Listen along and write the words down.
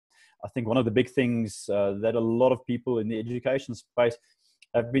I think one of the big things that a lot of people in the education space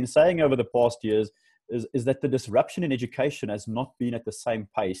have been saying over the past years is that the disruption in education has not been at the same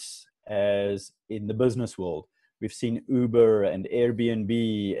pace as in the business world. We've seen Uber and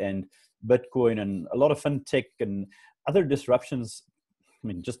Airbnb and Bitcoin and a lot of fintech and other disruptions. I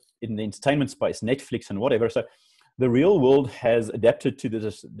mean, just in the entertainment space, Netflix and whatever. So the real world has adapted to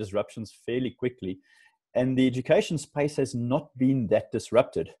the disruptions fairly quickly. And the education space has not been that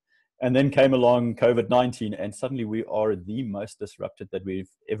disrupted. And then came along COVID-19, and suddenly we are the most disrupted that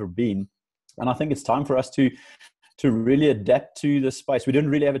we've ever been. And I think it's time for us to really adapt to this space. We don't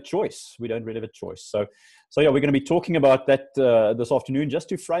really have a choice. So yeah, we're going to be talking about that this afternoon, just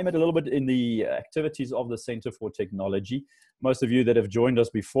to frame it a little bit in the activities of the Center for Technology. Most of you that have joined us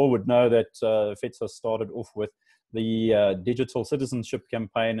before would know that FEDSAS started off with the digital citizenship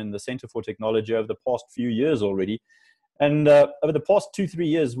campaign and the Center for Technology over the past few years already. And over the past 2-3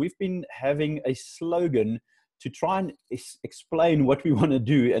 years, we've been having a slogan to try and explain what we want to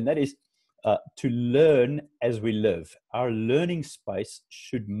do, and that is to learn as we live. Our learning space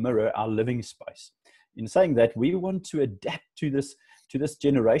should mirror our living space. In saying that, we want to adapt to this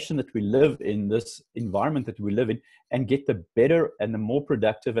generation that we live in, this environment that we live in, and get the better and the more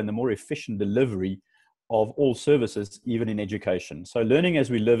productive and the more efficient delivery of all services, even in education. So learning as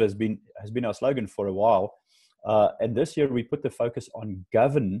we live has been our slogan for a while. And this year we put the focus on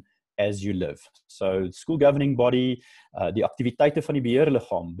govern as you live. So school governing body, die aktiwiteite van die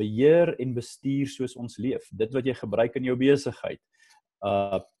beheerliggaam, beheer en bestuur soos ons leef. Dit wat jy gebruik in jou besigheid.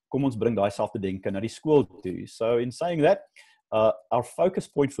 Kom ons bring daai selfde denke na die skool toe. So in saying that, our focus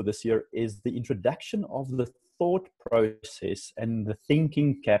point for this year is the introduction of the thought process and the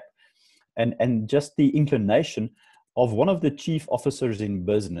thinking cap and just the inclination of one of the chief officers in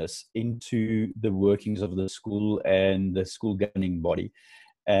business into the workings of the school and the school governing body.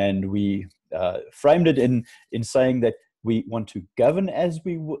 And we framed it in saying that we want to govern as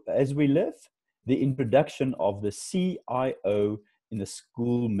we live, the introduction of the CIO in the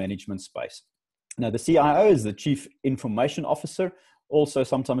school management space. Now, the CIO is the Chief Information Officer, also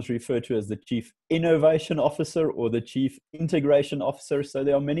sometimes referred to as the Chief Innovation Officer or the Chief Integration Officer. So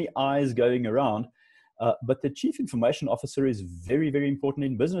there are many I's going around. But the Chief Information Officer is very, very important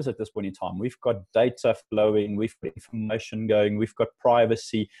in business at this point in time. We've got data flowing, we've got information going, we've got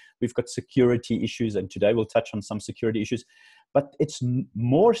privacy, we've got security issues, and today we'll touch on some security issues. But it's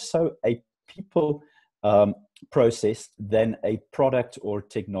more so a people process than a product or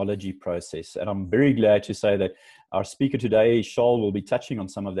technology process. And I'm very glad to say that our speaker today, Charl, will be touching on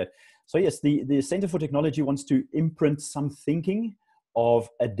some of that. So yes, the Center for Technology wants to imprint some thinking of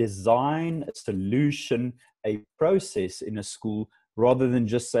a design, a solution, a process in a school, rather than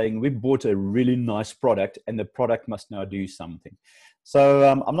just saying we bought a really nice product and the product must now do something. So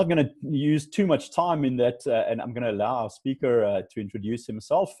I'm not going to use too much time in that, and I'm going to allow our speaker to introduce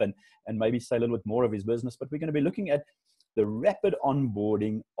himself and maybe say a little bit more of his business. But we're going to be looking at the rapid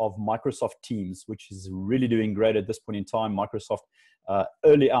onboarding of Microsoft Teams, which is really doing great at this point in time. Microsoft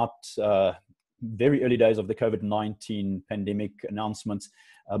very early days of the COVID-19 pandemic announcements,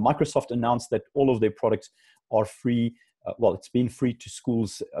 Microsoft announced that all of their products are free. Well, it's been free to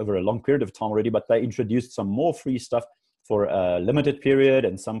schools over a long period of time already, but they introduced some more free stuff for a limited period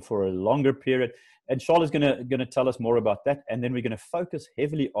and some for a longer period. And Charl is going to tell us more about that. And then we're going to focus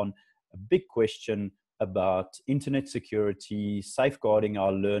heavily on a big question about internet security, safeguarding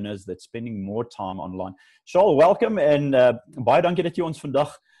our learners that's spending more time online. Charl, welcome, and baie dankie dat jy ons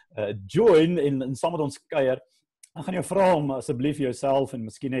vandag join en saam met ons kuier. Ek gaan jou vra om asseblief jouself en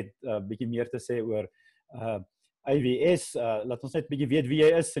miskien net bietjie meer te sê oor AVeS. Laat ons net bietjie weet wie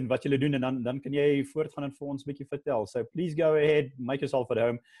jy is en wat jy doen, en dan kan jy voortgaan en vir ons bietjie vertel. So please go ahead, make yourself at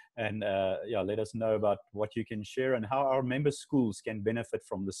home, and yeah, let us know about what you can share and how our member schools can benefit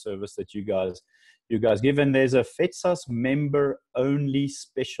from the service that you guys give. And there's a FEDSAS member only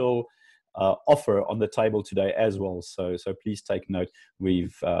special offer on the table today as well. So please take note.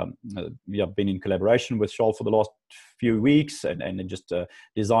 We've been in collaboration with Charl for the last few weeks and just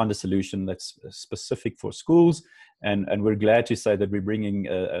designed a solution that's specific for schools. And we're glad to say that we're bringing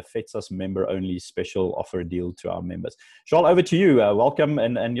a FEDSAS member-only special offer deal to our members. Charl, over to you. Welcome,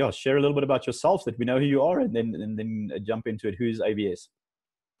 and yeah, share a little bit about yourself, that we know who you are, and then jump into it. Who's AVeS?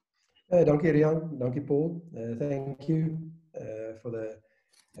 Dankie Riaan, dankie Paul. Thank you for the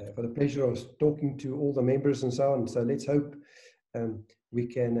pleasure of talking to all the members and so on. So let's hope we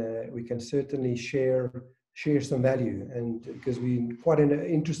can certainly share some value, and because we're in quite an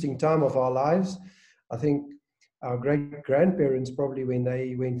interesting time of our lives. I think our great-grandparents probably, when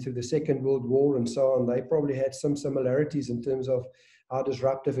they went through the Second World War and so on, they probably had some similarities in terms of how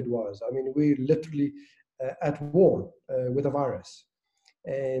disruptive it was. I mean, we're literally at war with a virus.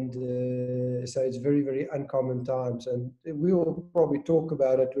 And so it's very, very uncommon times. And we will probably talk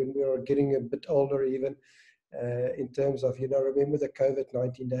about it when we are getting a bit older even, in terms of, remember the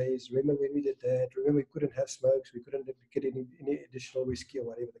COVID-19 days, remember when we did that, remember we couldn't have smokes, we couldn't get any additional whiskey or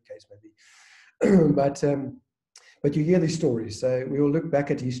whatever the case may be. But you hear these stories. So we will look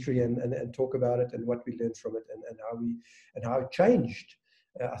back at history and talk about it and what we learned from it and how it changed.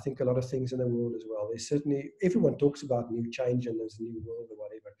 I think a lot of things in the world as well. There's certainly, everyone talks about new change and there's a new world or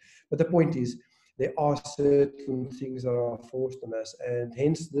whatever. But the point is, there are certain things that are forced on us. And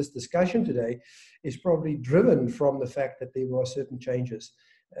hence this discussion today is probably driven from the fact that there are certain changes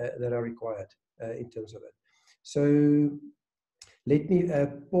that are required in terms of it. So let me,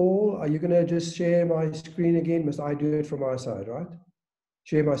 Paul, are you going to just share my screen again? Must I do it from my side, right?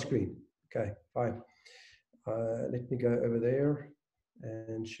 Share my screen. Okay, fine. Let me go over there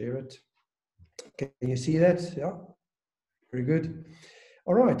and share it. Can you see that? Yeah, very good.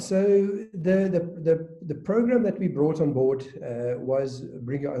 All right, so the program that we brought on board was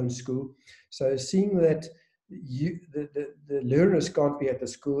Bring Your Own School. So seeing that the learners can't be at the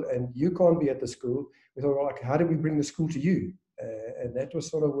school and you can't be at the school, we thought, well, like, how do we bring the school to you? And that was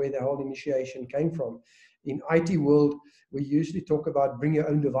sort of where the whole initiation came from. In IT world, we usually talk about bring your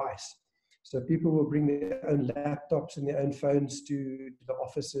own device. So people will bring their own laptops and their own phones to the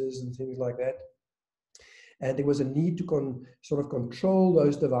offices and things like that. And there was a need to sort of control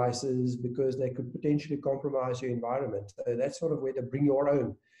those devices because they could potentially compromise your environment. So that's sort of where the bring your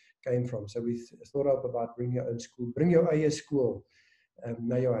own came from. So we thought up about bring your own school, bring your AVeS school,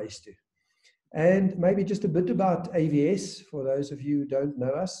 know your AVeS too. And maybe just a bit about AVeS for those of you who don't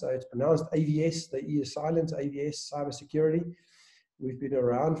know us. So it's pronounced AVeS, the E is silent, AVeS, cybersecurity. We've been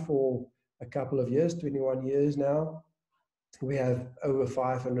around for a couple of years, 21 years now. We have over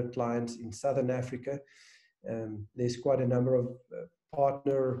 500 clients in Southern Africa. There's quite a number of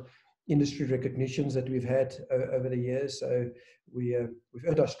partner industry recognitions that we've had over the years. So we've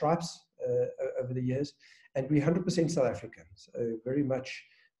earned our stripes over the years, and we're 100% South African. So very much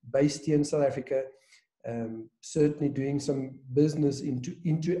based here in South Africa, certainly doing some business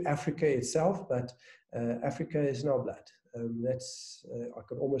into Africa itself, but Africa is in our blood. I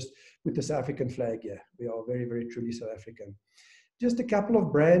could almost put the South African flag here. We are very, very truly South African. Just a couple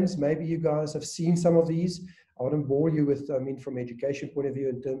of brands, maybe you guys have seen some of these. I wouldn't bore you with, from education point of view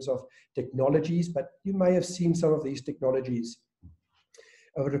in terms of technologies, but you may have seen some of these technologies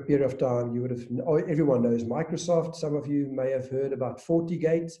over a period of time. You would have, everyone knows Microsoft. Some of you may have heard about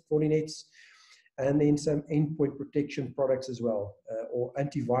Fortinets, and then some endpoint protection products as well, or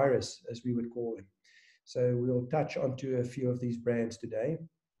antivirus, as we would call them. So we'll touch onto a few of these brands today.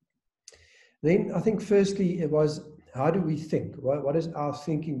 Then I think firstly it was, how do we think? What is our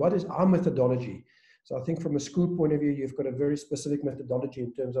thinking? What is our methodology? So I think from a school point of view, you've got a very specific methodology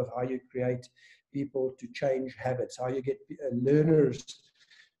in terms of how you create people to change habits, how you get learners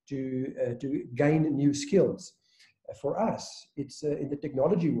to gain new skills. For us, it's in the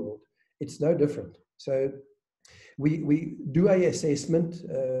technology world, it's no different. So we do an assessment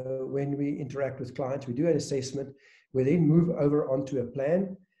when we interact with clients. We do an assessment. We then move over onto a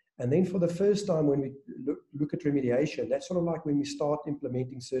plan. And then for the first time, when we look at remediation, that's sort of like when we start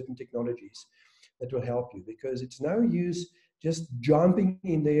implementing certain technologies that will help you, because it's no use just jumping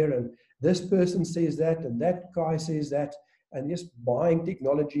in there and this person says that and that guy says that and just buying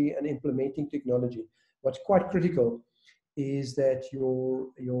technology and implementing technology. What's quite critical is that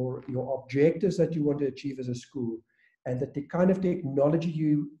your objectives that you want to achieve as a school and that the kind of technology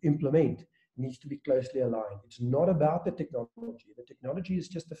you implement needs to be closely aligned. It's not about the technology. The technology is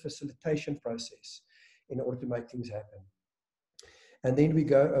just a facilitation process in order to make things happen. And then we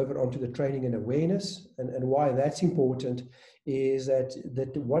go over onto the training and awareness. And why that's important is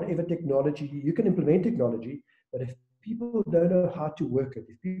that whatever technology, you can implement technology, but if people don't know how to work it,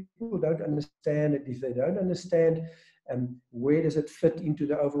 if people don't understand it, if they don't understand where does it fit into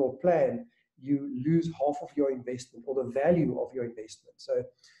the overall plan, you lose half of your investment or the value of your investment. So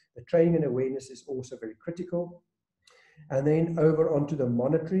the training and awareness is also very critical. And then over onto the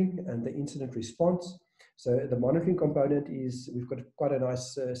monitoring and the incident response. So the monitoring component is, we've got quite a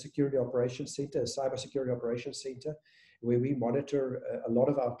nice security operations center, a cyber security operations center, where we monitor a lot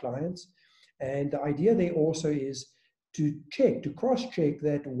of our clients. And the idea there also is to cross-check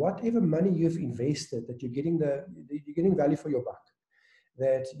that whatever money you've invested, that you're getting value for your buck,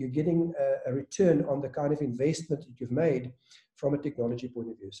 that you're getting a return on the kind of investment that you've made from a technology point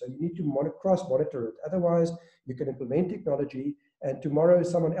of view. So you need to cross-monitor it. Otherwise, you can implement technology and tomorrow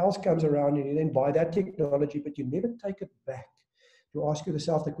someone else comes around and you then buy that technology, but you never take it back to ask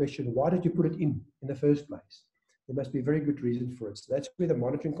yourself the question, why did you put it in the first place? There must be a very good reason for it. So that's where the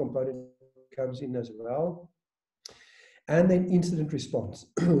monitoring component comes in as well. And then incident response.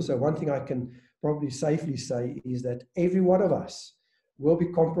 So one thing I can probably safely say is that every one of us will be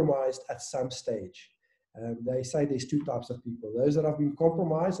compromised at some stage. They say there's two types of people, those that have been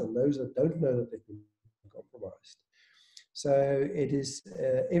compromised and those that don't know that they've been compromised. So it is,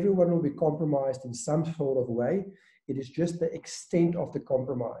 everyone will be compromised in some sort of way. It is just the extent of the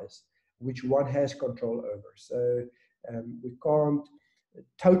compromise which one has control over. So we can't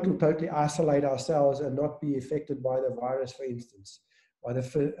totally isolate ourselves and not be affected by the virus, for instance, by the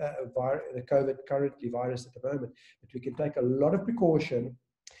COVID currently virus at the moment. But we can take a lot of precaution,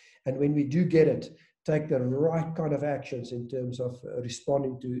 and when we do get it, take the right kind of actions in terms of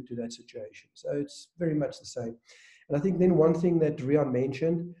responding to that situation. So it's very much the same. And I think then one thing that Riaan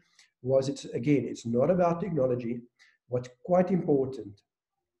mentioned was, it's not about technology. What's quite important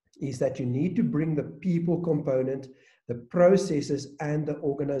is that you need to bring the people component, the processes, and the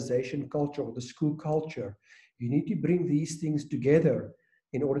organization culture, or the school culture. You need to bring these things together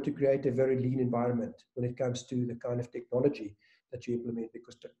in order to create a very lean environment when it comes to the kind of technology that you implement,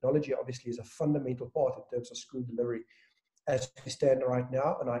 because technology obviously is a fundamental part in terms of school delivery as we stand right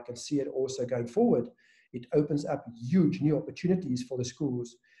now, and I can see it also going forward. It opens up huge new opportunities for the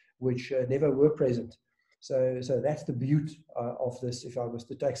schools which never were present. So that's the beauty of this. If I was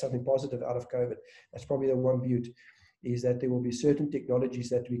to take something positive out of COVID, that's probably the one beauty, is that there will be certain technologies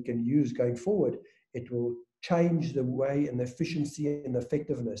that we can use going forward. It will change the way and the efficiency and the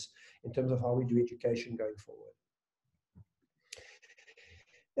effectiveness in terms of how we do education going forward.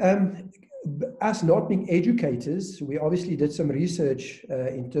 Us not being educators, we obviously did some research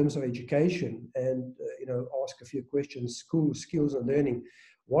in terms of education and ask a few questions, school skills and learning.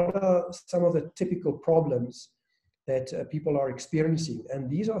 What are some of the typical problems that people are experiencing? And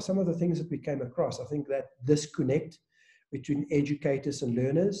these are some of the things that we came across. I think that disconnect between educators and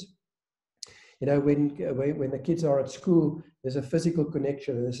learners. When the kids are at school, there's a physical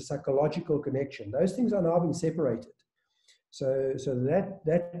connection, there's a psychological connection. Those things are now being separated. So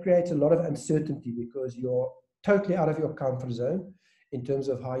that creates a lot of uncertainty, because you're totally out of your comfort zone in terms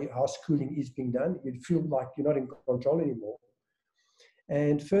of how schooling is being done. You feel like you're not in control anymore.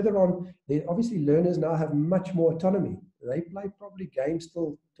 And further on, obviously learners now have much more autonomy. They play probably games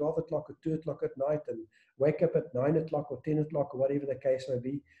till 12 o'clock or 2 o'clock at night and wake up at 9 o'clock or 10 o'clock or whatever the case may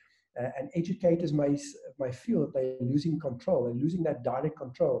be. And educators may feel that they're losing control. They're losing that direct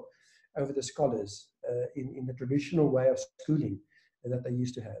control over the scholars in the traditional way of schooling that they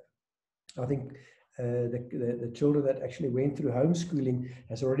used to have. I think the children that actually went through homeschooling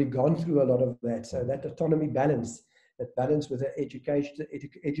has already gone through a lot of that. So that autonomy balance, that balance with the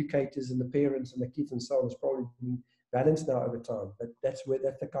educators and the parents and the kids and so on, is probably being balanced now over time. But that's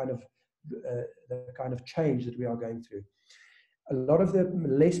the kind of change that we are going through. A lot of the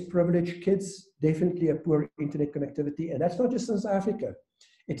less privileged kids definitely have poor internet connectivity, and that's not just in South Africa.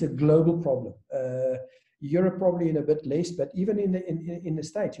 It's a global problem. Europe probably in a bit less, but even in the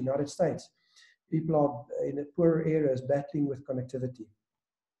States, United States, people are in the poorer areas battling with connectivity.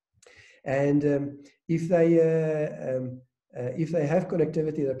 And if they have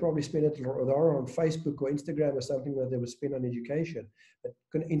connectivity, they probably spend it or on Facebook or Instagram or something that they would spend on education. But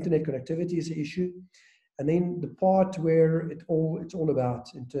internet connectivity is an issue. And then the part where it's all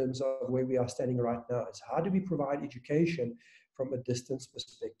about in terms of where we are standing right now is, how do we provide education from a distance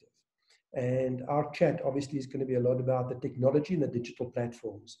perspective? And our chat obviously is going to be a lot about the technology and the digital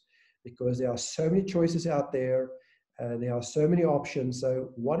platforms, because there are so many choices out there. There are so many options. So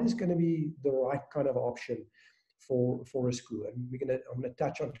what is going to be the right kind of option for a school? And I'm going to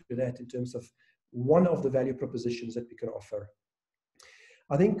touch on to that in terms of one of the value propositions that we can offer.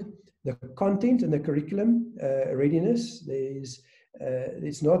 I think the content and the curriculum readiness,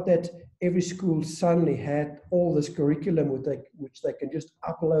 it's not that every school suddenly had all this curriculum which they can just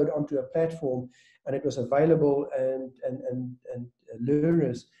upload onto a platform and it was available and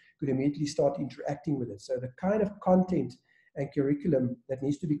learners could immediately start interacting with it. So the kind of content and curriculum that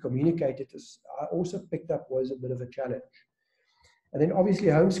needs to be communicated, I also picked up, was a bit of a challenge. And then obviously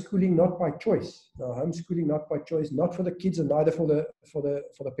homeschooling not by choice. Now, homeschooling not by choice, not for the kids and neither for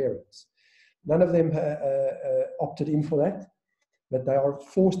the parents. None of them opted in for that, but they are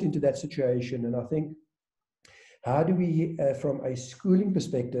forced into that situation. And I think, how do we, from a schooling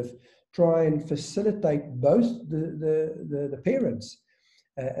perspective, try and facilitate both the parents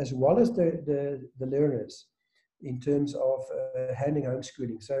as well as the learners in terms of handling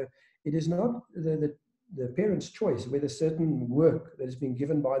homeschooling? So it is not the parent's choice whether certain work that is being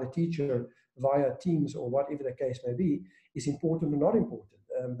given by the teacher via Teams or whatever the case may be is important or not important.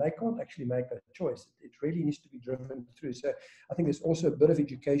 They can't actually make that choice. It really needs to be driven through. So I think there's also a bit of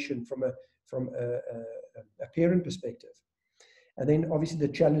education from a parent perspective. And then obviously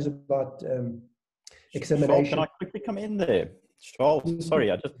the challenge about examination. Charl, can I quickly come in there? Charl, sorry,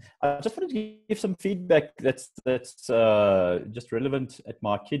 I just wanted to give some feedback that's just relevant at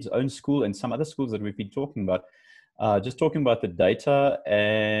my kids' own school and some other schools that we've been talking about. Just talking about the data,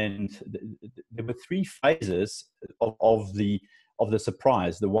 and there were three phases of the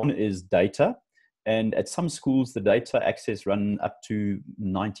surprise. The one is data, and at some schools the data access run up to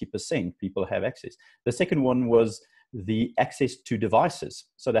 90%. People have access. The second one was the access to devices.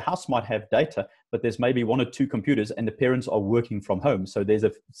 So the house might have data, but there's maybe one or two computers and the parents are working from home. So there's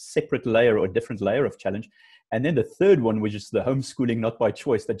a separate layer or a different layer of challenge. And then the third one, which is the homeschooling not by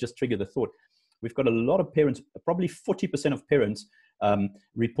choice, that just triggered the thought. We've got a lot of parents, probably 40% of parents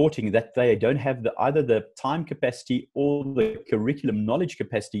reporting that they don't have either the time capacity or the curriculum knowledge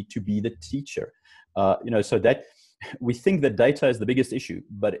capacity to be the teacher. So that we think that data is the biggest issue,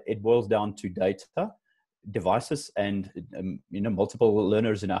 but it boils down to data, devices, and multiple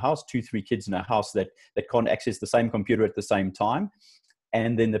learners in a house, 2-3 kids in a house that can't access the same computer at the same time,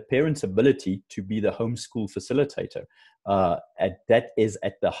 and then the parent's ability to be the homeschool facilitator. That is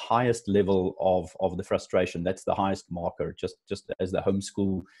at the highest level of the frustration. That's the highest marker, just as the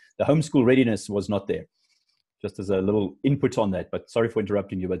homeschool readiness was not there. Just as a little input on that, but sorry for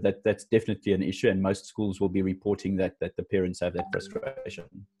interrupting you, but that's definitely an issue, and most schools will be reporting that the parents have that frustration.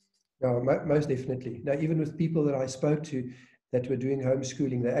 No, most definitely. Now, even with people that I spoke to that were doing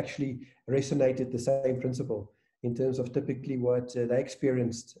homeschooling, they actually resonated the same principle in terms of typically what they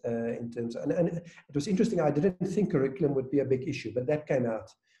experienced in terms of, and it was interesting. I didn't think curriculum would be a big issue, but that came out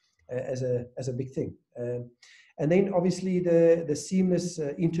as a big thing. And then obviously the seamless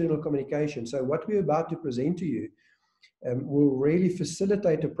internal communication. So what we're about to present to you will really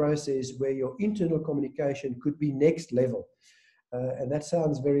facilitate a process where your internal communication could be next level. And that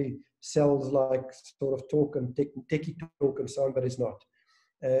sounds very sales-like sort of talk and techie talk and so on, but it's not.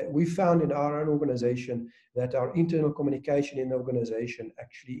 We found in our own organization that our internal communication in the organization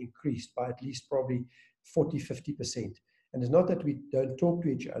actually increased by at least probably 40-50%. And it's not that we don't talk to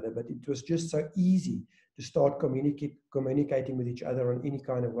each other, but it was just so easy to start communicating with each other in any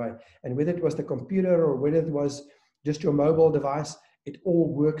kind of way. And whether it was the computer or whether it was just your mobile device, it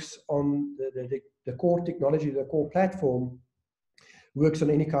all works on the core technology, the core platform works on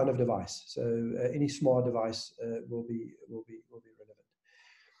any kind of device. So any smart device will be relevant.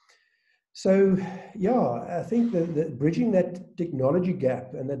 So yeah, I think the bridging that technology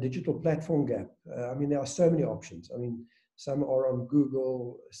gap and the digital platform gap, I mean, there are so many options. I mean, some are on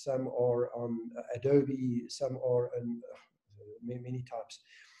Google, some are on Adobe, some are on many types.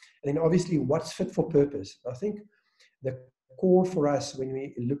 And then obviously what's fit for purpose. I think the core for us when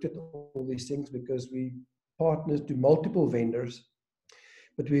we looked at all these things, because we partnered to multiple vendors,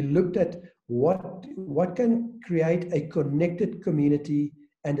 but we looked at what can create a connected community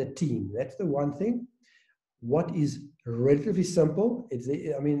and a team. That's the one thing. What is relatively simple.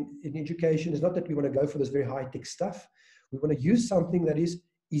 I mean, in education, it's not that we want to go for this very high-tech stuff. We want to use something that is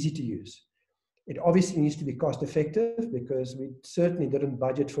easy to use. It obviously needs to be cost-effective, because we certainly didn't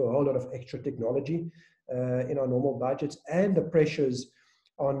budget for a whole lot of extra technology in our normal budgets, and the pressures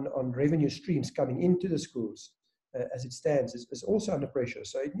on revenue streams coming into the schools as it stands is also under pressure.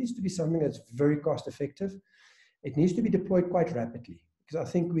 So it needs to be something that's very cost-effective. It needs to be deployed quite rapidly, because I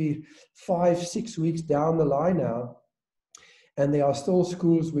think we're 5-6 weeks down the line now, and there are still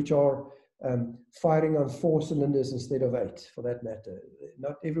schools which are firing on 4 cylinders instead of 8, for that matter.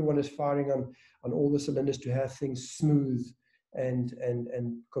 Not everyone is firing on all the cylinders to have things smooth and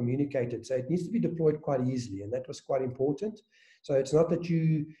communicated. So it needs to be deployed quite easily, and that was quite important. So it's not that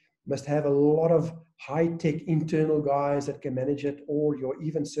you must have a lot of high-tech internal guys that can manage it, or your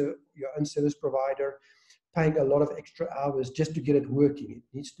own service provider paying a lot of extra hours just to get it working. It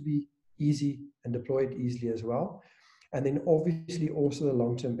needs to be easy and deployed easily as well. And then obviously also the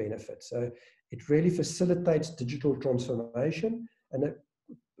long-term benefits. So it really facilitates digital transformation, and a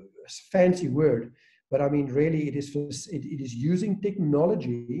fancy word, but I mean, really it is using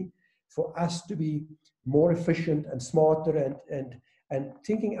technology for us to be more efficient and smarter and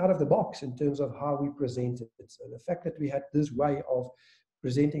thinking out of the box in terms of how we present it. So the fact that we had this way of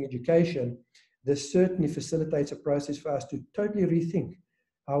presenting education, this certainly facilitates a process for us to totally rethink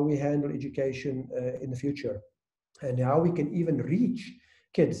how we handle education in the future, and how we can even reach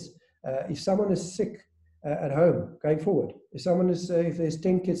kids. If someone is sick at home going forward, if there's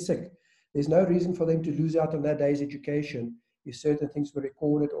 10 kids sick, there's no reason for them to lose out on that day's education certain things were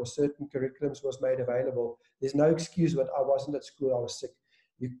recorded or certain curriculums was made available. There's no excuse that I wasn't at school, I was sick.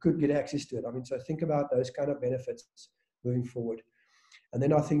 You could get access to it. I mean, so think about those kind of benefits moving forward. And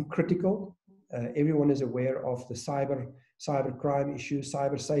then I think critical, everyone is aware of the cyber crime issues,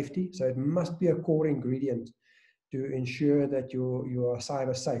 cyber safety. So it must be a core ingredient to ensure that you are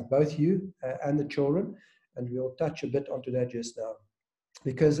cyber safe, both you and the children. And we'll touch a bit onto that just now.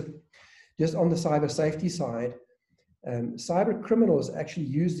 Because just on the cyber safety side, cyber criminals actually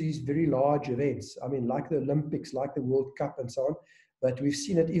use these very large events. I mean, like the Olympics, like the World Cup and so on. But we've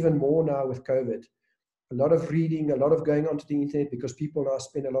seen it even more now with COVID. A lot of reading, a lot of going onto the internet because people now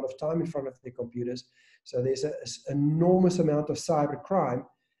spend a lot of time in front of their computers. So there's an enormous amount of cyber crime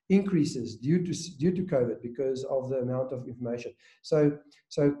increases due to COVID because of the amount of information. So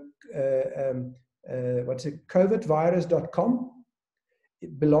what's it? COVIDvirus.com.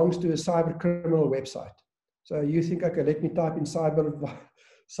 It belongs to a cyber criminal website. So you think, okay, let me type in COVID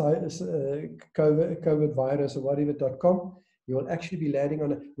virus or whatever.com. You will actually be landing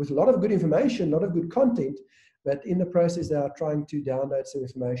on it with a lot of good information, a lot of good content, but in the process, they are trying to download some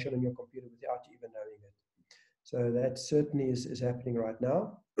information on your computer without you even knowing it. So that certainly is happening right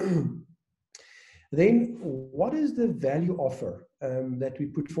now. Then, what is the value offer that we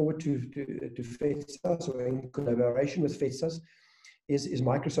put forward to FEDSAS, or in collaboration with FEDSAS, is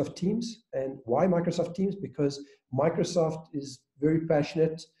Microsoft Teams. And why Microsoft Teams? Because Microsoft is very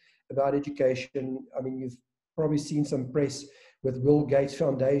passionate about education. I mean, you've probably seen some press with Bill Gates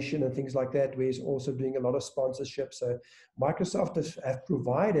Foundation and things like that, where he's also doing a lot of sponsorship. So Microsoft have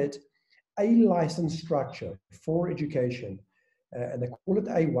provided a license structure for education, and they call it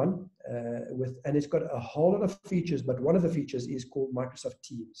A1, and it's got a whole lot of features, but one of the features is called Microsoft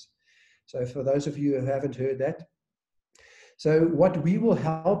Teams. So for those of you who haven't heard that, so what we will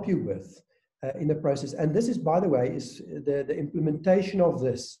help you with in the process, and this is, by the way, is the implementation of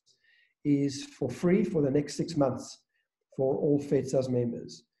this is for free for the next 6 months for all FEDSAS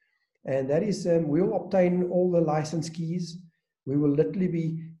members. And that is, we'll obtain all the license keys. We will literally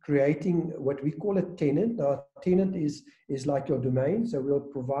be creating what we call a tenant. Now, a tenant is like your domain. So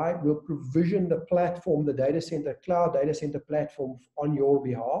we'll provision the platform, the data center, cloud data center platform on your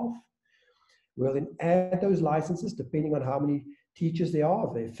behalf. We'll then add those licenses depending on how many teachers there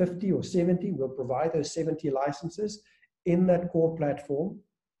are. If they're 50 or 70, we'll provide those 70 licenses in that core platform.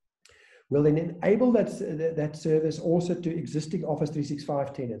 We'll then enable that service also to existing Office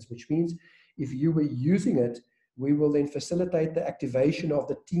 365 tenants, which means if you were using it, we will then facilitate the activation of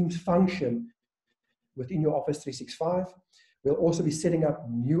the Teams function within your Office 365. We'll also be setting up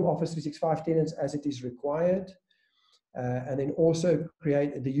new Office 365 tenants as it is required. And then also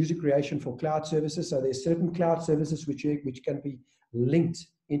create the user creation for cloud services. So there's certain cloud services which can be linked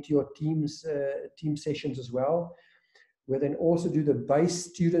into your Teams sessions as well. We'll then also do the base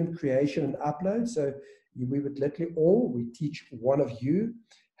student creation and upload. So we would literally we teach one of you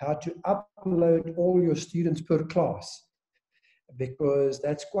how to upload all your students per class, because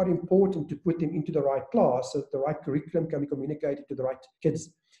that's quite important to put them into the right class so that the right curriculum can be communicated to the right kids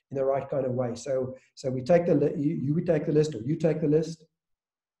in the right kind of way. So we take you would take the list, or you take the list,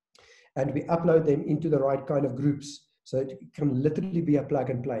 and we upload them into the right kind of groups. So it can literally be a plug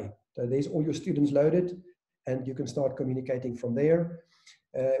and play. So there's all your students loaded, and you can start communicating from there.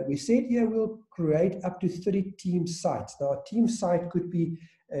 We said here we'll create up to 30 team sites. Now, a team site could be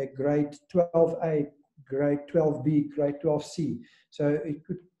grade 12A, grade 12B, grade 12C. So it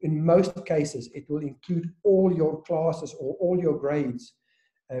could, in most cases, it will include all your classes or all your grades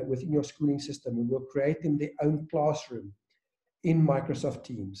within your schooling system, and we'll create them their own classroom in Microsoft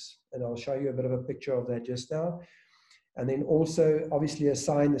Teams. And I'll show you a bit of a picture of that just now. And then also, obviously,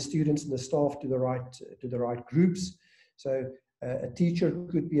 assign the students and the staff to the right groups. So a teacher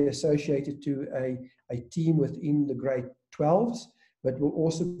could be associated to a team within the grade 12s, but will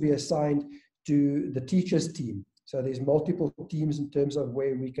also be assigned to the teachers team. So there's multiple teams in terms of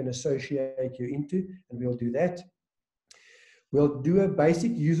where we can associate you into, and we'll do that. We'll do a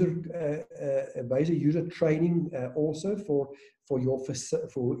basic user training also for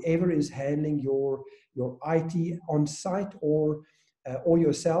whoever is handling your IT on site or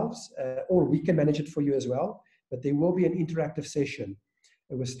yourselves, or we can manage it for you as well. But there will be an interactive session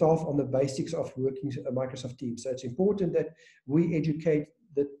with staff on the basics of working Microsoft Teams. So it's important that we educate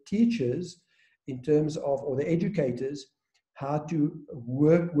the teachers in terms of, or the educators, how to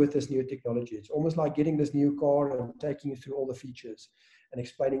work with this new technology. It's almost like getting this new car and taking you through all the features and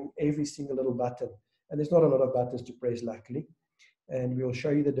explaining every single little button. And there's not a lot of buttons to press, luckily. And we'll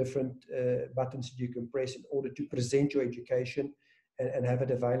show you the different buttons that you can press in order to present your education and have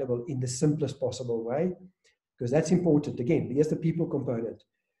it available in the simplest possible way. because that's important. Again, here's the people component.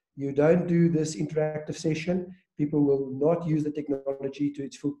 You don't do this interactive session, people will not use the technology to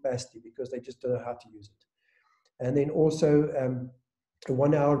its full capacity because they just don't know how to use it. And then also a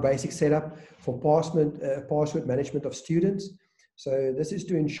 1 hour basic setup for password management of students. So this is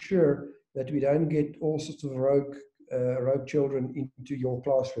to ensure that we don't get all sorts of rogue children into your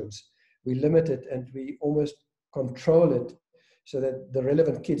classrooms. We limit it and we almost control it so that the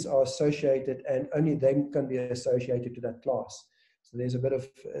relevant kids are associated and only them can be associated to that class. So there's a bit of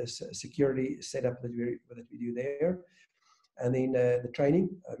security setup that we do there. And then the training,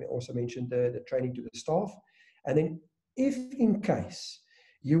 I also mentioned the training to the staff. And then if in case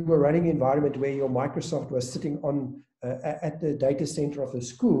you were running an environment where your Microsoft was sitting on at the data center of the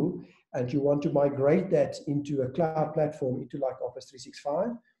school and you want to migrate that into a cloud platform, into like Office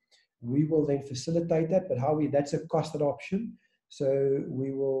 365, we will then facilitate that, but that's a costed option. So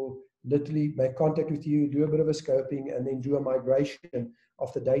we will literally make contact with you, do a bit of a scoping, and then do a migration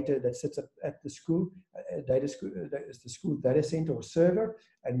of the data that sits at the school, the school data center or server,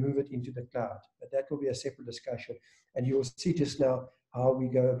 and move it into the cloud. But that will be a separate discussion. And you will see just now how we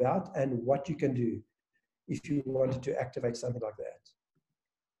go about and what you can do if you wanted to activate something like that.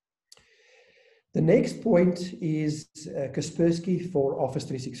 The next point is Kaspersky for Office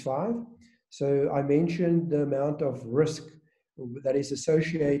 365. So I mentioned the amount of risk that is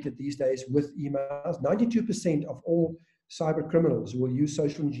associated these days with emails. 92% of all cyber criminals will use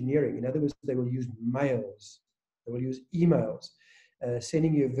social engineering. In other words, they will use mails. They will use emails,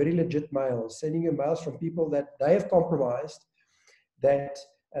 sending you very legit mails, sending you mails from people that they have compromised,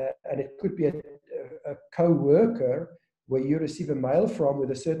 and it could be a co-worker where you receive a mail from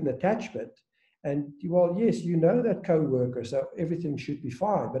with a certain attachment. And well, yes, you know that co-worker, so everything should be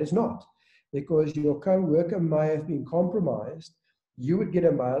fine, but it's not, because your co-worker may have been compromised. You would get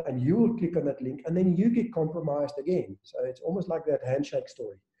a mail and you will click on that link and then you get compromised again. So it's almost like that handshake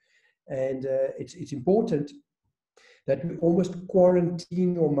story. And it's important that we almost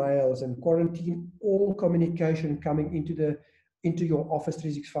quarantine your mails and quarantine all communication coming into your Office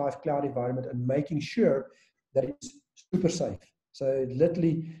 365 cloud environment and making sure that it's super safe. So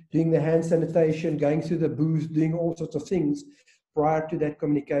literally doing the hand sanitation, going through the booth, doing all sorts of things prior to that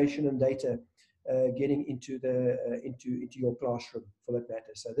communication and data getting into your classroom, for that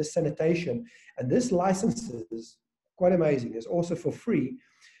matter. So this sanitation and this license is quite amazing. It's also for free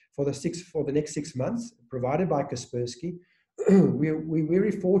for the next 6 months, provided by Kaspersky. We're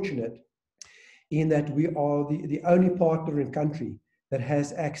very fortunate in that we are the only partner in country that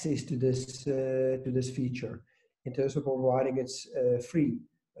has access to this feature, in terms of providing it's free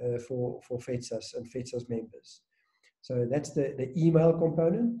for FEDSAS and FEDSAS members. So that's the email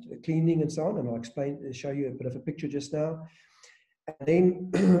component, the cleaning and so on, and I'll show you a bit of a picture just now. And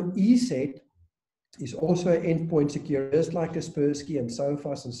then ESET is also endpoint security, just like Kaspersky and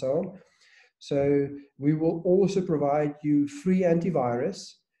SOFAS and so on. So we will also provide you free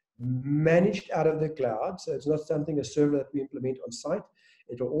antivirus managed out of the cloud. So it's not something, a server that we implement on site.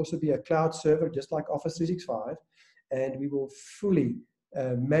 It will also be a cloud server, just like Office 365. And we will fully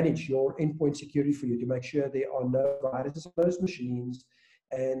manage your endpoint security for you to make sure there are no viruses on those machines.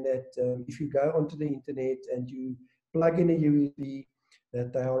 And that if you go onto the internet and you plug in a USB,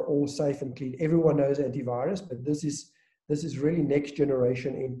 that they are all safe and clean. Everyone knows antivirus, but this is really next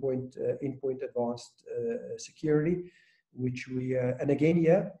generation endpoint advanced security, which we and again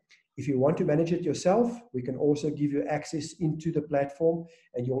here, if you want to manage it yourself, we can also give you access into the platform,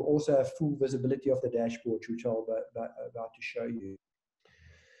 and you'll also have full visibility of the dashboard, which I'll about to show you.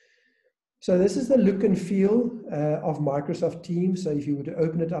 So this is the look and feel of Microsoft Teams. So if you were to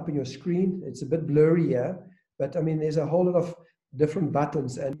open it up on your screen, it's a bit blurry here, but I mean, there's a whole lot of different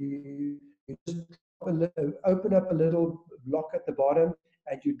buttons, and you just open up a little block at the bottom,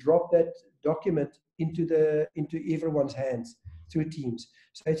 and you drop that document into everyone's hands through Teams.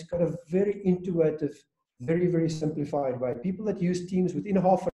 So it's got a very intuitive, very, very simplified way. People that use Teams within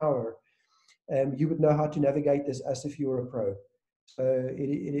half an hour, you would know how to navigate this as if you were a pro. So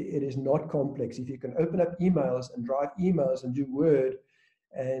it is not complex. If you can open up emails and drive emails and do Word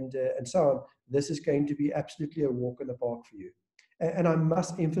and so on, this is going to be absolutely a walk in the park for you. And I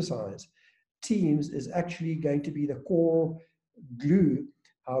must emphasize, Teams is actually going to be the core glue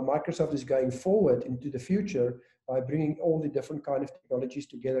how Microsoft is going forward into the future by bringing all the different kind of technologies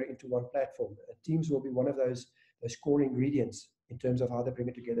together into one platform. Teams will be one of those core ingredients in terms of how they bring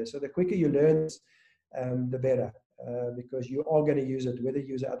it together. So the quicker you learn, the better, because you are going to use it, whether you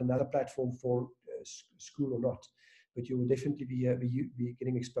use it at another platform for school or not. But you will definitely be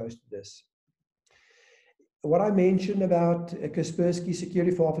getting exposed to this. What I mentioned about Kaspersky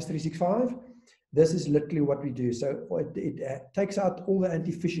Security for Office 365, this is literally what we do. So it takes out all the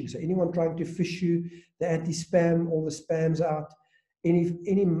anti-phishing. So anyone trying to phish you, the anti-spam, all the spams out,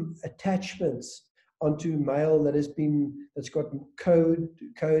 any attachments onto mail that's got code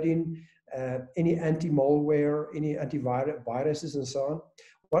in, any anti-malware, any antiviruses and so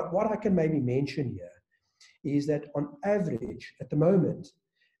on. What I can maybe mention here is that on average, at the moment,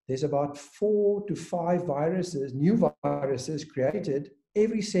 there's about 4 to 5 viruses, new viruses created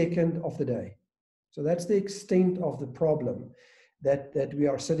every second of the day. So that's the extent of the problem that we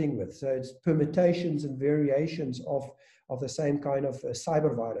are sitting with. So it's permutations and variations of the same kind of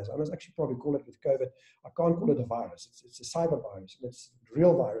cyber virus. I must actually probably call it with COVID. I can't call it a virus. It's a cyber virus. It's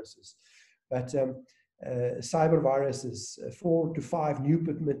real viruses. But cyber viruses, 4 to 5 new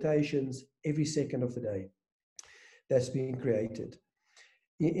permutations every second of the day that's being created.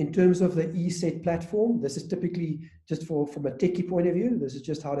 In terms of the ESET platform, this is typically just from a techie point of view. This is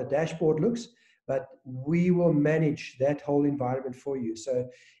just how the dashboard looks, but we will manage that whole environment for you. So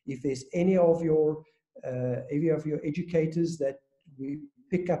if there's any of your educators that we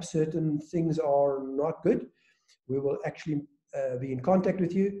pick up certain things are not good, we will actually be in contact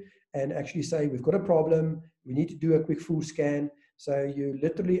with you and actually say, we've got a problem, we need to do a quick full scan. So you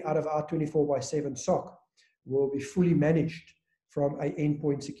literally, out of our 24/7 SOC, will be fully managed from an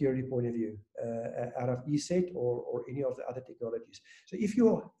endpoint security point of view, out of ESET or any of the other technologies. So if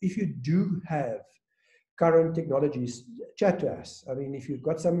you do have current technologies, chat to us. I mean, if you've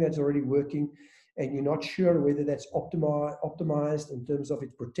got something that's already working and you're not sure whether that's optimized in terms of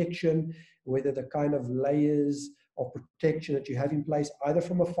its protection, whether the kind of layers of protection that you have in place, either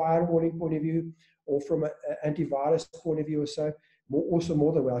from a firewalling point of view or from an antivirus point of view or so, also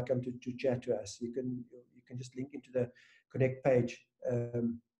more than welcome to chat to us. You can just link into the Connect page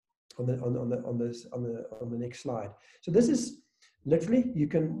on the next slide. So this is literally, you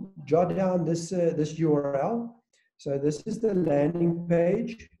can jot down this URL. So this is the landing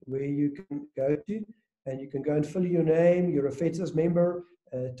page where you can go to, and you can go and fill your name. You're a FEDSAS member.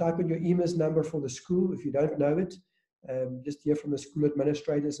 Type in your EMIS number for the school if you don't know it. Just hear from the school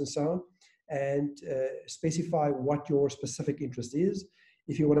administrators and so on, and specify what your specific interest is.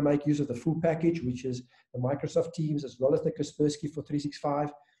 If you want to make use of the full package, which is the Microsoft Teams, as well as the Kaspersky for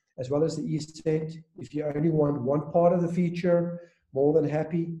 365, as well as the ESET. If you only want one part of the feature, more than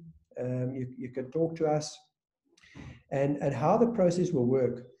happy. You can talk to us. And how the process will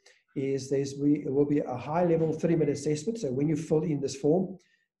work is it will be a high-level 30-minute assessment. So when you fill in this form,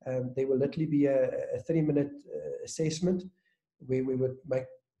 there will literally be a 30-minute assessment where we would make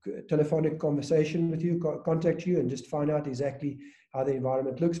a telephonic conversation with you, contact you, and just find out exactly how the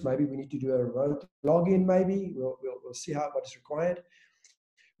environment looks. Maybe we need to do a remote login. Maybe we'll see what is required.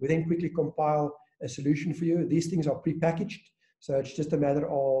 We then quickly compile a solution for you. These things are pre-packaged, so it's just a matter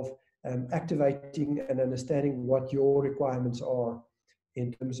of activating and understanding what your requirements are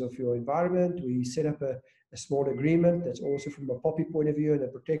in terms of your environment. We set up a small agreement that's also from a POPI point of view and a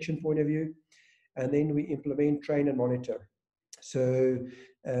protection point of view, and then we implement, train, and monitor. So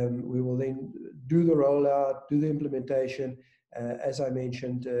we will then do the rollout, do the implementation, as I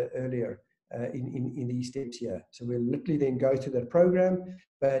mentioned earlier, in these steps here. So we'll literally then go through that program,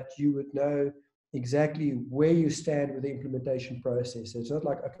 but you would know exactly where you stand with the implementation process. So it's not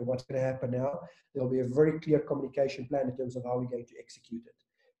like, okay, what's going to happen now? There'll be a very clear communication plan in terms of how we're going to execute it,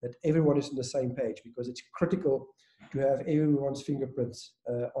 that everyone is on the same page, because it's critical to have everyone's fingerprints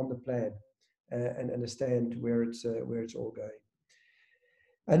on the plan and understand where it's all going.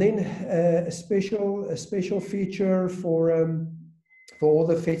 And then a special feature for all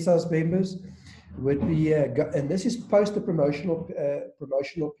the FEDSAS members would be, and this is post the promotional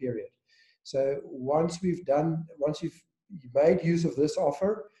period. So once you've made use of this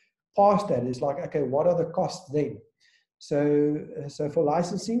offer, past that is like, okay, what are the costs then? So for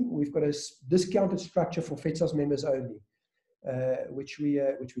licensing, we've got a discounted structure for FEDSAS members only, which we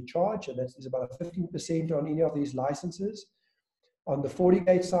charge, and that is about 15% on any of these licenses. On the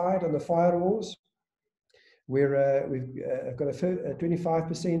FortiGate side, on the firewalls, we've got a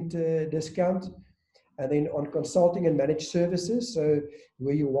 25% discount. And then on consulting and managed services, so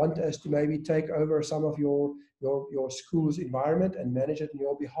where you want us to maybe take over some of your school's environment and manage it on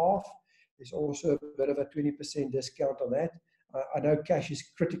your behalf, there's also a bit of a 20% discount on that. I know cash is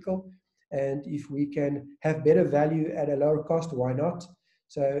critical, and if we can have better value at a lower cost, why not?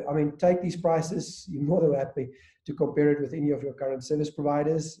 So, I mean, take these prices, you're more than happy to compare it with any of your current service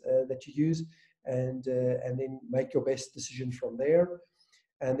providers that you use, and then make your best decision from there.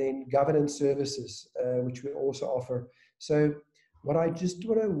 And then governance services, which we also offer. So what I just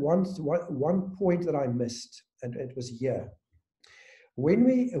want to, one point that I missed, and it was here,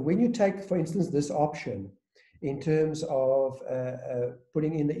 when you take, for instance, this option in terms of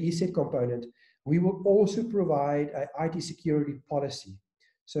putting in the ESET component, we will also provide an IT security policy.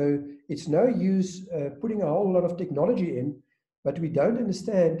 So it's no use putting a whole lot of technology in, but we don't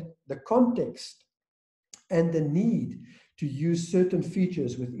understand the context and the need to use certain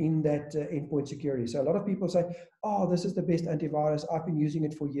features within that endpoint security. So a lot of people say, oh, this is the best antivirus. I've been using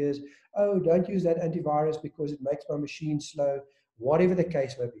it for years. Oh, don't use that antivirus because it makes my machine slow. Whatever the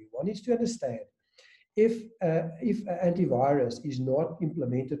case may be, one needs to understand if antivirus is not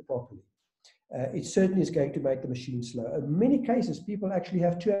implemented properly, it certainly is going to make the machine slow. In many cases, people actually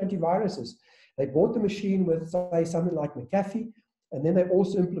have two antiviruses. They bought the machine with, say, something like McAfee, and then they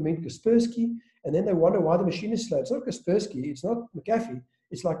also implement Kaspersky, and then they wonder why the machine is slow. It's not Kaspersky, it's not McAfee.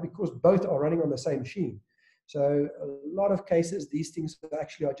 It's like because both are running on the same machine. So a lot of cases, these things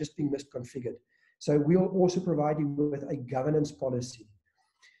actually are just being misconfigured. So we'll also provide you with a governance policy.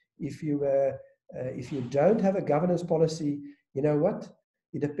 If you don't have a governance policy, you know what?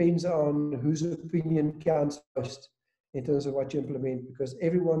 It depends on whose opinion counts most in terms of what you implement, because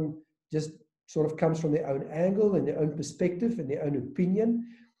everyone just sort of comes from their own angle and their own perspective and their own opinion.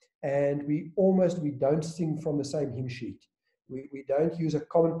 And we don't sing from the same hymn sheet. We don't use a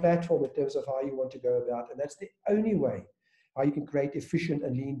common platform in terms of how you want to go about. And that's the only way how you can create efficient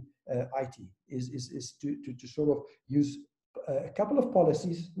and lean IT is to sort of use a couple of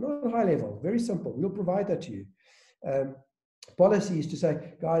policies, not high level, very simple. We'll provide that to you. Policy is to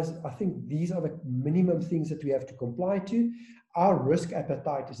say, guys, I think these are the minimum things that we have to comply to. Our risk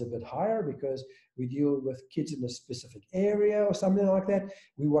appetite is a bit higher because we deal with kids in a specific area or something like that.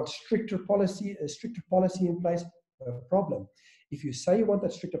 We want a stricter policy in place. No problem. If you say you want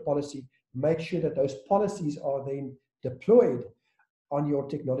that stricter policy, make sure that those policies are then deployed on your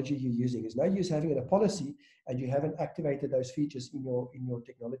technology you're using. There's no use having a policy and you haven't activated those features in your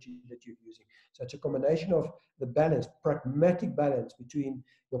technology that you're using. So it's a combination of the balance, pragmatic balance between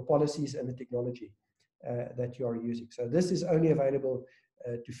your policies and the technology that you are using. So this is only available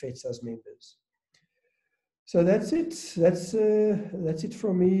to FEDSAS members. So that's it. That's it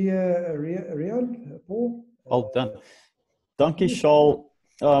from me, Riaan, Paul. Well done. Dankie, Charl.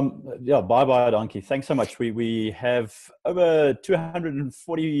 Yeah, bye-bye, Dankie. Thanks so much. We have over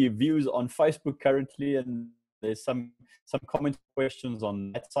 240 views on Facebook currently, and there's some comments, questions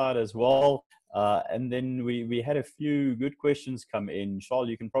on that side as well. And then we had a few good questions come in. Charl,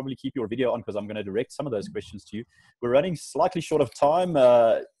 you can probably keep your video on because I'm going to direct some of those questions to you. We're running slightly short of time.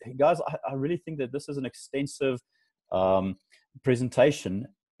 Guys, I really think that this is an extensive presentation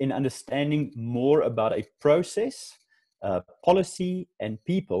in understanding more about a process, policy and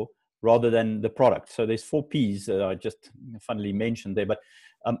people rather than the product. So there's 4 P's that I just funnily mentioned there, but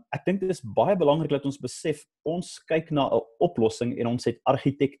I think dit is baie belangrik dat ons besef ons kyk na 'n oplossing en ons het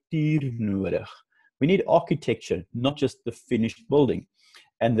argitektuur nodig. We need architecture, not just the finished building.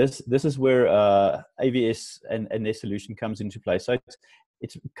 And this is where AVeS and their solution comes into play. So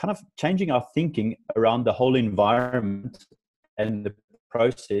it's kind of changing our thinking around the whole environment and the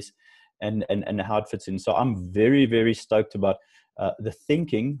process and how it fits in. So I'm very, very stoked about the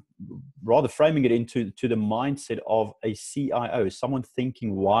thinking, rather framing it into the mindset of a CIO, someone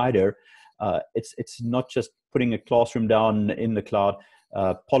thinking wider. It's not just putting a classroom down in the cloud.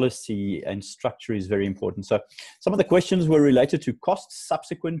 Policy and structure is very important. So some of the questions were related to costs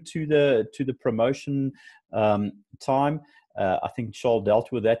subsequent to the promotion time. I think Charl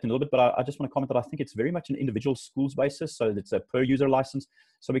dealt with that in a little bit, but I just want to comment that I think it's very much an individual schools basis. So it's a per user license.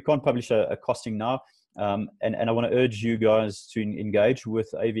 So we can't publish a costing now. And I want to urge you guys to engage with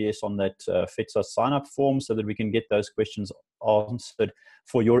AVeS on that FEDSAS sign-up form so that we can get those questions answered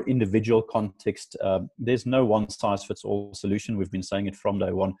for your individual context. There's no one-size-fits-all solution. We've been saying it from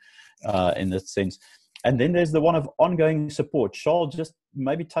day one in that sense. And then there's the one of ongoing support. Charl, just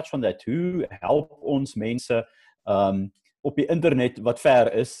maybe touch on that. Hoe help ons mense op die internet wat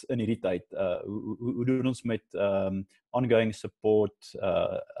ver is in hierdie tyd? Hoe doen ons met ongoing support,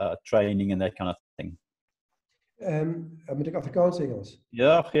 training and that kind of thing? Moet ek Afrikaans Engels?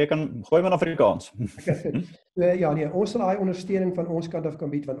 Ja, jy kan gooi maar Afrikaans. Ja, nee, ons sal daai ondersteuning van ons kant af kan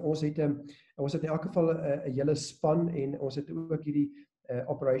bied, want ons het in elk geval 'n hele span en ons het ook hierdie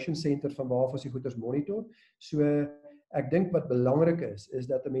operation center van waar ons die goeders monitor. So ek dink wat belangrik is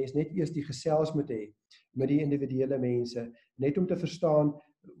dat 'n mens net eers die gesels moet hê met die individuele mense, net om te verstaan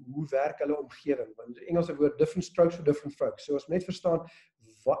hoe werk hulle omgewing. Want die Engelse woord different strokes for different folks. So ons net verstaan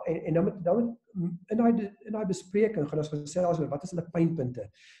en dan in daai bespreking gaan ons gesels oor wat is hulle pynpunte.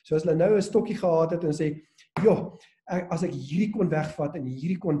 So as hulle nou 'n stokkie gehad het en sê, "Joh, as ek hierdie kon wegvat en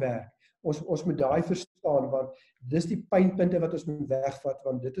hierdie kon werk, ons moet daai verstaan, want dis die pynpunte wat ons moet wegvat,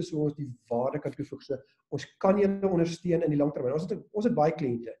 want dit is hoe ons die waarde kan toevoeg. So, ons kan julle ondersteun in die langtermyn. Ons het baie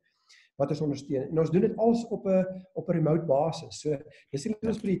kliënte wat ons ondersteun, en ons doen dit als op 'n remote basis. So, dis nie dat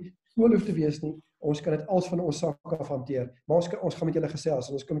ons by die skool hoef te wees nie, ons kan dit als van ons sak af hanteer, maar ons gaan met julle gesels,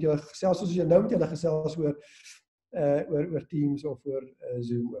 en ons kan met julle gesels, soos jy nou met julle gesels oor Teams of oor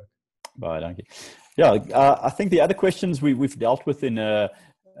Zoom ook. Baie dankie. Yeah, I think the other questions we've dealt with in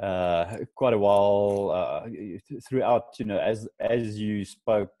quite a while throughout, you know, as you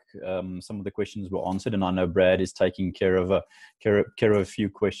spoke, some of the questions were answered, and I know Brad is taking care of a few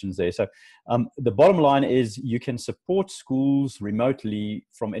questions there. So the bottom line is you can support schools remotely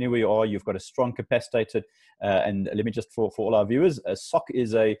from anywhere you are. You've got a strong capacitated, and let me just for all our viewers, SOC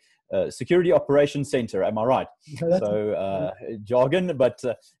is a Security Operations Center. Am I right? So jargon, but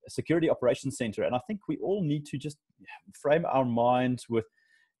Security Operations Center. And I think we all need to just frame our minds with,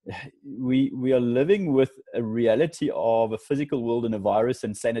 we are living with a reality of a physical world and a virus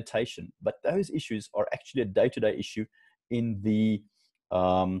and sanitation, but those issues are actually a day-to-day issue in the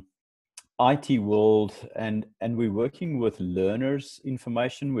IT world, and we're working with learners'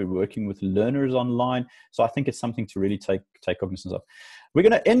 information, we're working with learners online, so I think it's something to really take cognizance of. We're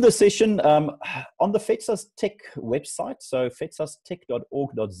going to end the session on the FEDSAS Tech website, so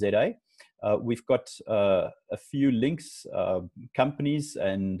fedsastech.org.za. We've got a few links, companies,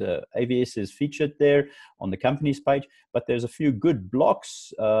 and AVeS is featured there on the companies page, but there's a few good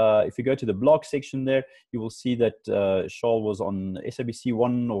blogs. If you go to the blog section there, you will see that Charl was on SABC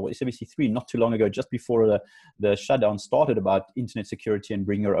 1 or SABC 3 not too long ago, just before the shutdown started, about internet security and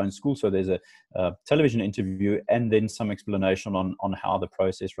bring your own school. So there's a television interview and then some explanation on how the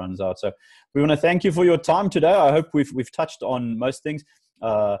process runs out. So we want to thank you for your time today. I hope we've touched on most things.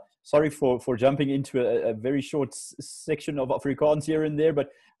 Sorry for jumping into a very short section of Afrikaans here and there, but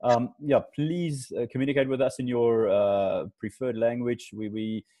yeah, please communicate with us in your preferred language.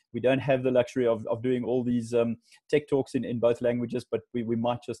 We don't have the luxury of doing all these tech talks in both languages, but we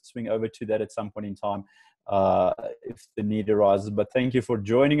might just swing over to that at some point in time if the need arises. But thank you for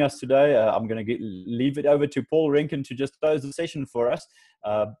joining us today. I'm going to leave it over to Paul Renken to just close the session for us.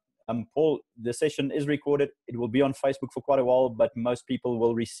 Paul, the session is recorded. It will be on Facebook for quite a while, but most people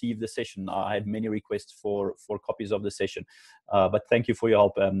will receive the session. I had many requests for copies of the session, but thank you for your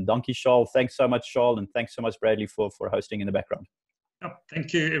help. Dankie, Charl. Thanks so much, Charl, and thanks so much, Bradley, for hosting in the background.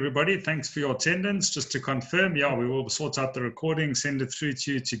 Thank you, everybody. Thanks for your attendance. Just to confirm, yeah, we will sort out the recording, send it through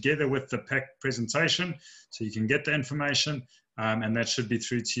to you together with the packed presentation, so you can get the information. And that should be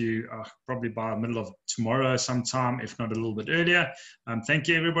through to you probably by the middle of tomorrow sometime, if not a little bit earlier. Thank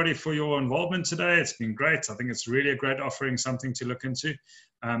you, everybody, for your involvement today. It's been great. I think it's really a great offering, something to look into.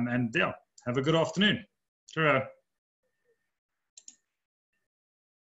 And yeah, have a good afternoon. Cheerio.